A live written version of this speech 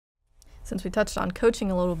since we touched on coaching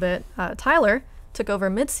a little bit, Tyler took over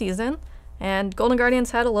mid-season, and Golden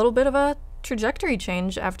Guardians had a little bit of a trajectory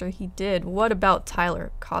change after he did. What about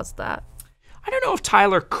Tyler caused that? I don't know if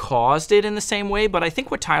Tyler caused it in the same way, but I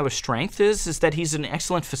think what Tyler's strength is that he's an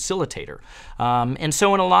excellent facilitator. And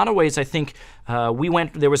so in a lot of ways, I think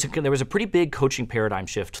there was a pretty big coaching paradigm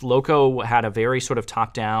shift. Loco had a very sort of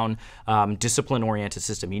top-down, discipline-oriented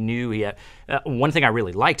system. He knew he had one thing I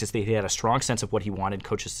really liked is that he had a strong sense of what he wanted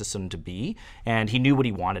coach's system to be, and he knew what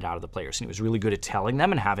he wanted out of the players. And he was really good at telling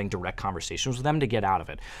them and having direct conversations with them to get out of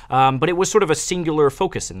it. But it was sort of a singular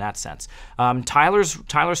focus in that sense. Tyler's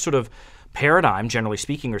sort of paradigm, generally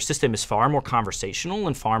speaking, or system is far more conversational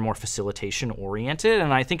and far more facilitation oriented,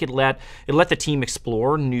 and I think it let the team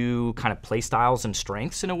explore new kind of play styles and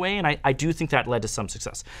strengths in a way, and I do think that led to some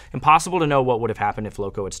success. Impossible to know what would have happened if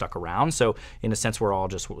Loco had stuck around, so in a sense we're all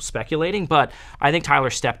just speculating, but I think Tyler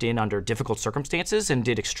stepped in under difficult circumstances and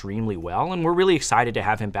did extremely well, and we're really excited to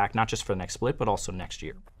have him back, not just for the next split, but also next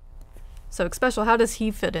year. So Xpecial, how does he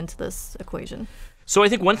fit into this equation? So I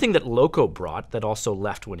think one thing that Loco brought that also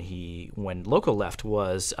left when Loco left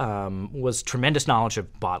was tremendous knowledge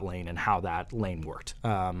of bot lane and how that lane worked.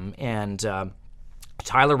 Tyler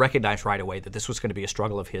recognized right away that this was going to be a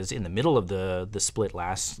struggle of his in the middle of the split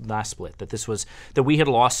last split, that we had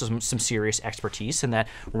lost some serious expertise, and that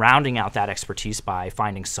rounding out that expertise by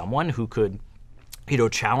finding someone who could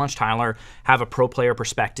challenge Tyler, have a pro player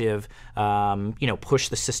perspective, push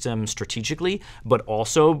the system strategically, but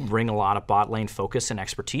also bring a lot of bot lane focus and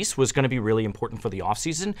expertise was going to be really important for the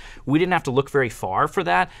offseason. We didn't have to look very far for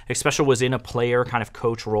that. Xpecial was in a player kind of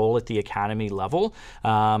coach role at the academy level,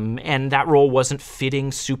 and that role wasn't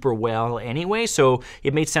fitting super well anyway, so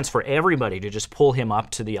it made sense for everybody to just pull him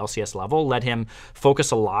up to the LCS level, let him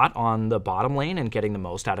focus a lot on the bottom lane and getting the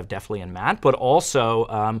most out of Deftly and Matt, but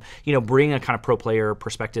also, bring a kind of pro player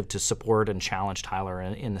perspective to support and challenge Tyler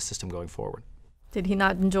in the system going forward. Did he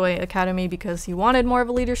not enjoy Academy because he wanted more of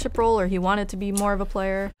a leadership role, or he wanted to be more of a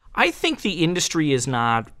player? I think the industry is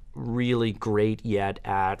not really great yet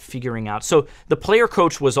at figuring out. So the player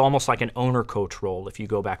coach was almost like an owner coach role if you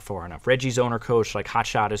go back far enough. Reggie's owner coach, like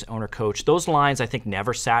Hotshot is owner coach. Those lines I think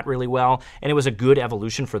never sat really well, and it was a good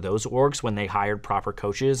evolution for those orgs when they hired proper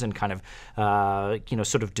coaches and kind of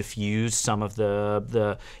sort of diffused some of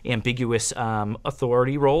the ambiguous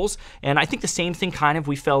authority roles. And I think the same thing kind of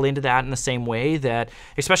we fell into that in the same way that,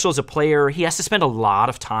 especially as a player, he has to spend a lot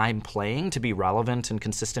of time playing to be relevant and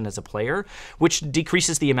consistent as a player, which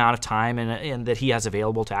decreases the amount of time and that he has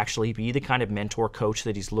available to actually be the kind of mentor coach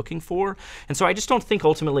that he's looking for. And so I just don't think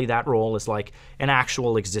ultimately that role is like an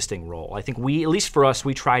actual existing role. I think at least for us,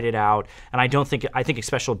 we tried it out, and I think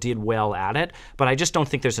Xpecial did well at it, but I just don't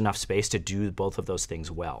think there's enough space to do both of those things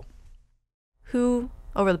well. Who,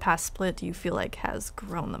 over the past split, do you feel like has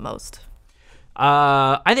grown the most?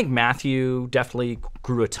 I think Matthew definitely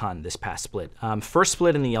grew a ton this past split. First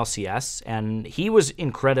split in the LCS, and he was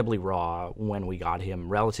incredibly raw when we got him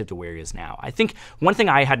relative to where he is now. I think one thing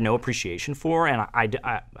I had no appreciation for, and I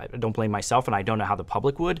don't blame myself, and I don't know how the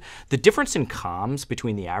public would, the difference in comms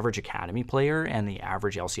between the average Academy player and the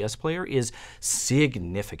average LCS player is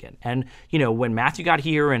significant. And, when Matthew got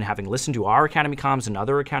here and having listened to our Academy comms and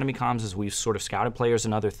other Academy comms as we've sort of scouted players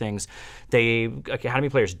and other things, Academy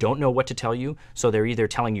players don't know what to tell you. So they're either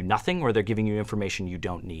telling you nothing or they're giving you information you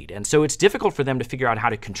don't need. And so it's difficult for them to figure out how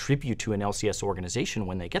to contribute to an LCS organization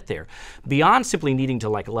when they get there. Beyond simply needing to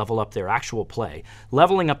level up their actual play,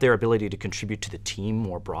 leveling up their ability to contribute to the team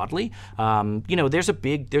more broadly, there's a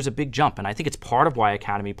big jump. And I think it's part of why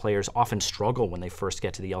Academy players often struggle when they first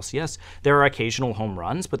get to the LCS. There are occasional home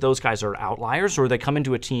runs, but those guys are outliers, or they come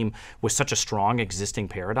into a team with such a strong existing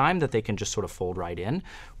paradigm that they can just sort of fold right in.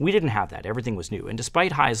 We didn't have that. Everything was new. And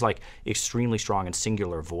despite Hai's extremely strong and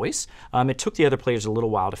singular voice, it took the other players a little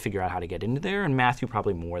while to figure out how to get into there, and Matthew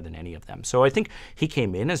probably more than any of them. So I think he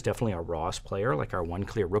came in as definitely our rawest player, like our one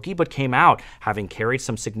clear rookie, but came out having carried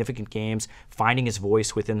some significant games, finding his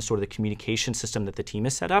voice within sort of the communication system that the team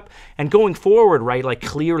has set up, and going forward, right,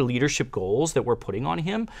 clear leadership goals that we're putting on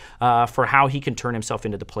him for how he can turn himself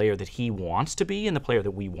into the player that he wants to be and the player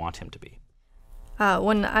that we want him to be.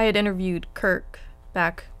 When I had interviewed Kirk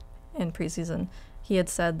back in preseason, he had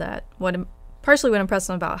said that partially what impressed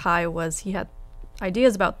him about Hai was he had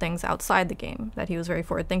ideas about things outside the game, that he was very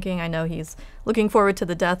forward-thinking. I know he's looking forward to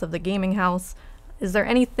the death of the gaming house. Is there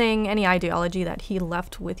any ideology that he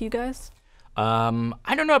left with you guys?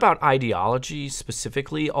 I don't know about ideology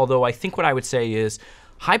specifically, although I think what I would say is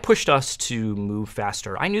High pushed us to move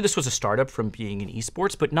faster. I knew this was a startup from being in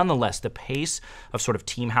esports, but nonetheless, the pace of sort of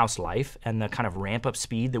team house life and the kind of ramp up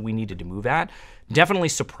speed that we needed to move at definitely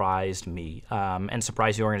surprised me and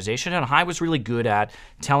surprised the organization. And High was really good at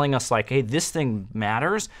telling us, like, hey, this thing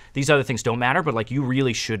matters. These other things don't matter, but like, you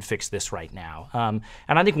really should fix this right now.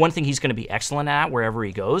 And I think one thing he's going to be excellent at wherever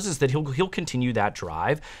he goes is that he'll continue that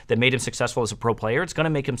drive that made him successful as a pro player. It's going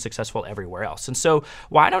to make him successful everywhere else. And so,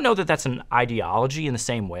 while I don't know that that's an ideology in the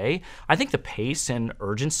same way, I think the pace and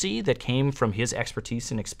urgency that came from his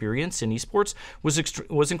expertise and experience in esports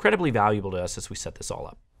was incredibly valuable to us as we set this all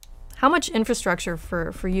up. How much infrastructure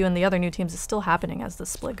for you and the other new teams is still happening as the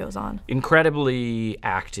split goes on? Incredibly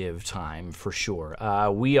active time, for sure.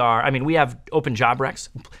 We have open job recs.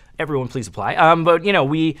 Everyone please apply. But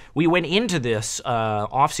we went into this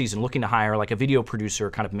off season looking to hire like a video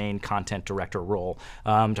producer, kind of main content director role,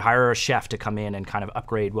 to hire a chef to come in and kind of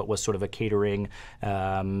upgrade what was sort of a catering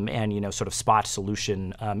and sort of spot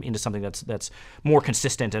solution into something that's more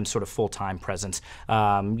consistent and sort of full-time presence.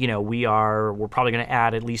 We're probably going to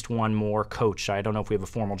add at least one more coach. I don't know if we have a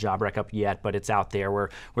formal job rec up yet, but it's out there. We're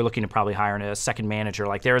looking to probably hire a second manager.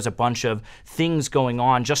 Like, there is a bunch of things going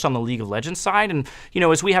on just on the League of Legends side, and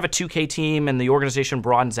as we have a 2K team and the organization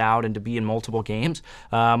broadens out and to be in multiple games,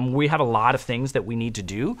 we have a lot of things that we need to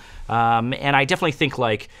do. And I definitely think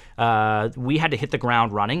we had to hit the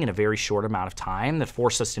ground running in a very short amount of time that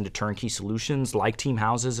forced us into turnkey solutions like team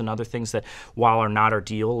houses and other things that, while are not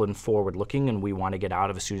ideal and forward looking and we want to get out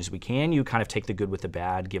of as soon as we can, you kind of take the good with the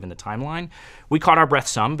bad given the timeline. We caught our breath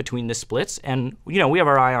some between the splits, and we have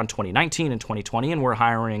our eye on 2019 and 2020, and we're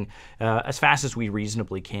hiring as fast as we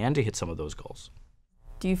reasonably can to hit some of those goals.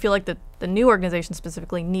 Do you feel like the new organization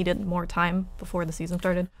specifically needed more time before the season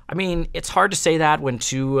started? I mean, it's hard to say that when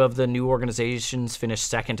two of the new organizations finished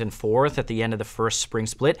second and fourth at the end of the first spring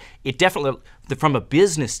split. It definitely, from a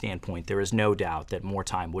business standpoint, there is no doubt that more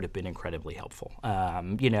time would have been incredibly helpful.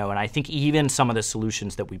 And I think even some of the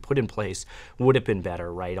solutions that we put in place would have been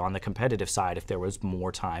better, right, on the competitive side if there was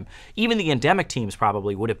more time. Even the endemic teams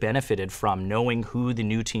probably would have benefited from knowing who the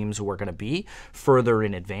new teams were going to be further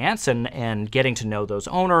in advance and getting to know those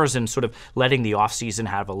owners and sort of letting the offseason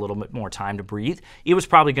have a little bit more time to breathe. It was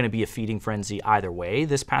probably going to be a feeding frenzy either way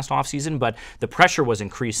this past offseason, but the pressure was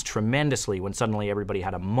increased tremendously when suddenly everybody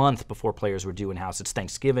had a month before players were due in-house. It's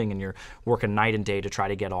Thanksgiving and you're working night and day to try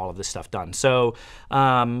to get all of this stuff done. So,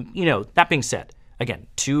 that being said, again,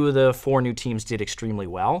 2 of the 4 new teams did extremely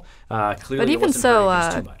well. Clearly, but even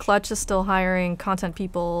so, Clutch is still hiring content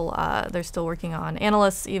people. They're still working on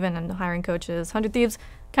analysts, even, and hiring coaches. 100 Thieves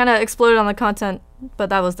kind of exploded on the content, but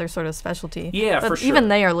that was their sort of specialty. Yeah, but for sure. Even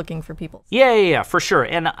they are looking for people. Yeah, for sure.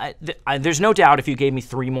 And there's no doubt if you gave me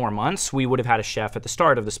 3 more months, we would have had a chef at the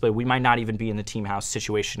start of the split. We might not even be in the team house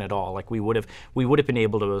situation at all. Like, we would have been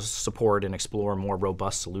able to support and explore more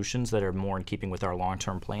robust solutions that are more in keeping with our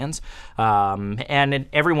long-term plans. And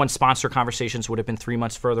everyone's sponsor conversations would have been 3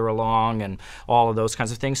 months further along and all of those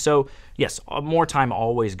kinds of things. So yes, more time,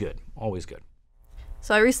 always good, always good.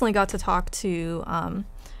 So I recently got to talk to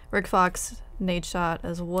Rick Fox, Nadeshot,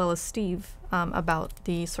 as well as Steve about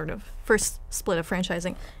the sort of first split of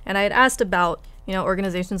franchising. And I had asked about,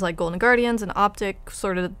 organizations like Golden Guardians and Optic,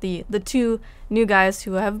 sort of the 2 new guys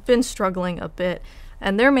who have been struggling a bit.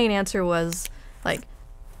 And their main answer was, like,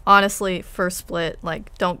 honestly, first split,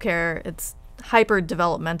 like, don't care. It's hyper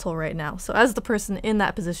developmental right now. So as the person in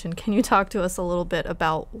that position, can you talk to us a little bit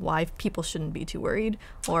about why people shouldn't be too worried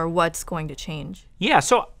or what's going to change? Yeah,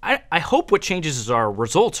 so I hope what changes is our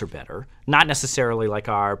results are better, not necessarily like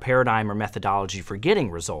our paradigm or methodology for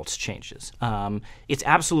getting results changes. It's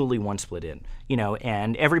absolutely one split in,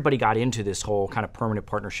 and everybody got into this whole kind of permanent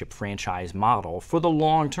partnership franchise model for the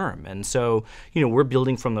long term. And so, we're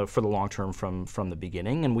building for the long term from the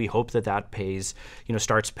beginning, and we hope that pays,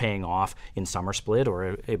 starts paying off in summer split,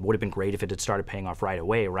 or it would have been great if it had started paying off right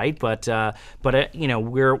away, right? But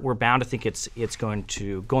we're bound to think it's going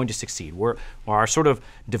to succeed. Our sort of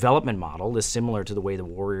development model is similar to the way the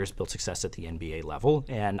Warriors built success at the NBA level,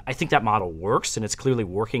 and I think that model works, and it's clearly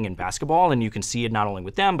working in basketball, and you can see it not only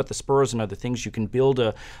with them, but the Spurs and other things. You can build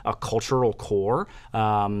a cultural core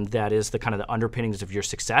that is the kind of the underpinnings of your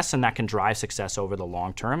success, and that can drive success over the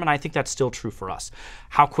long term, and I think that's still true for us.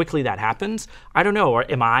 How quickly that happens, I don't know.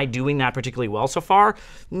 Am I doing that particularly well so far?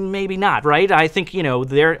 Maybe not, right? I think,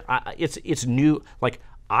 it's new, like,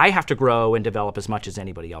 I have to grow and develop as much as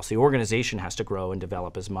anybody else. The organization has to grow and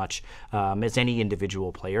develop as much as any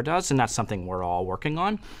individual player does, and that's something we're all working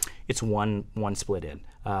on. It's one split in.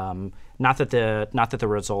 Not that the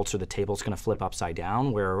results or the table's going to flip upside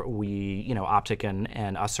down, where we, you know, Optic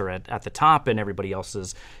and us are at the top and everybody else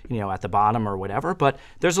is, you know, at the bottom or whatever. But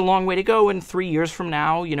there's a long way to go. And 3 years from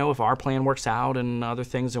now, you know, if our plan works out and other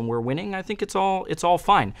things and we're winning, I think it's all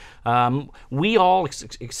fine. We all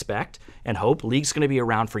expect and hope League's going to be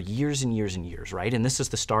around for years and years and years, right? And this is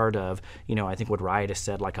the start of, you know, I think what Riot has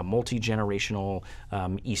said, like a multi-generational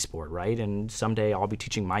esport, right? And someday I'll be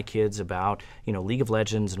teaching my kids about, you know, League of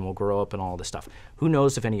Legends, and we'll grow up and all this stuff. Who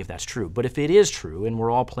knows if any of that's true? But if it is true, and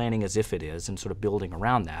we're all planning as if it is and sort of building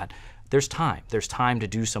around that, there's time. There's time to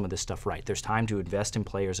do some of this stuff right. There's time to invest in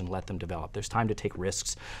players and let them develop. There's time to take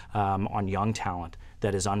risks on young talent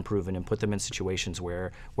that is unproven and put them in situations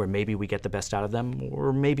where maybe we get the best out of them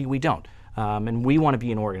or maybe we don't. And we want to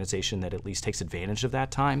be an organization that at least takes advantage of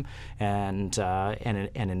that time and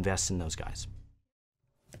invests in those guys.